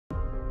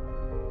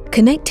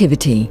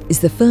Connectivity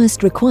is the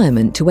first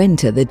requirement to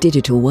enter the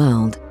digital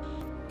world.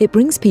 It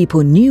brings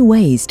people new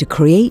ways to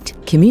create,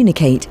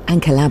 communicate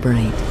and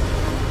collaborate.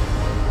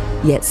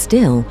 Yet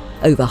still,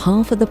 over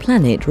half of the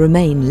planet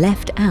remain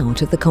left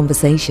out of the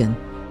conversation.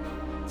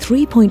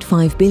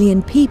 3.5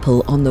 billion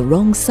people on the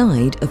wrong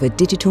side of a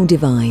digital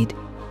divide.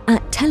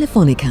 At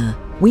Telefonica,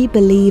 we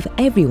believe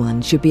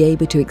everyone should be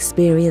able to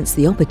experience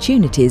the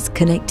opportunities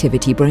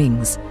connectivity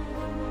brings.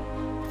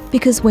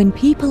 Because when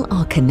people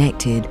are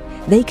connected,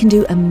 they can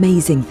do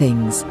amazing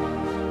things.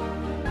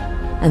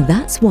 And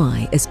that's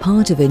why, as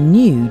part of a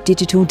new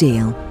digital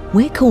deal,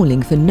 we're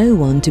calling for no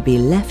one to be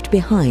left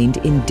behind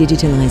in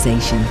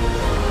digitalization.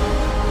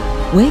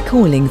 We're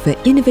calling for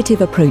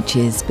innovative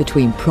approaches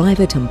between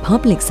private and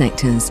public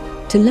sectors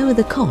to lower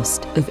the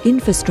cost of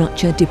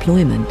infrastructure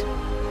deployment,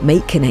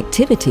 make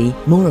connectivity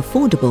more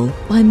affordable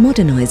by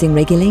modernizing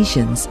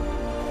regulations,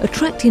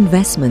 attract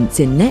investments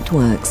in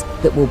networks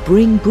that will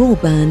bring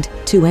broadband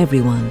to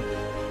everyone,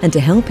 and to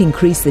help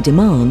increase the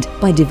demand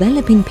by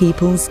developing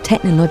people's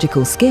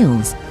technological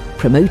skills,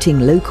 promoting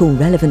local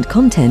relevant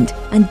content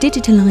and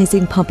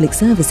digitalizing public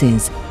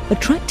services,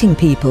 attracting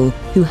people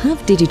who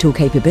have digital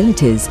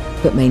capabilities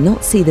but may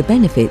not see the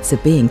benefits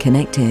of being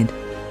connected.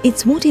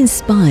 It's what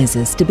inspires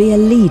us to be a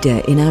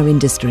leader in our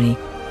industry,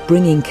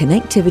 bringing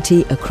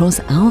connectivity across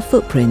our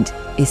footprint,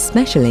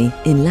 especially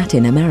in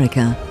Latin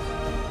America.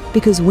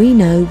 Because we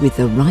know with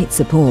the right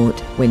support,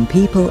 when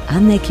people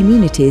and their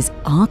communities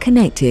are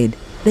connected,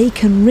 they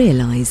can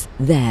realize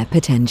their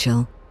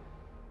potential.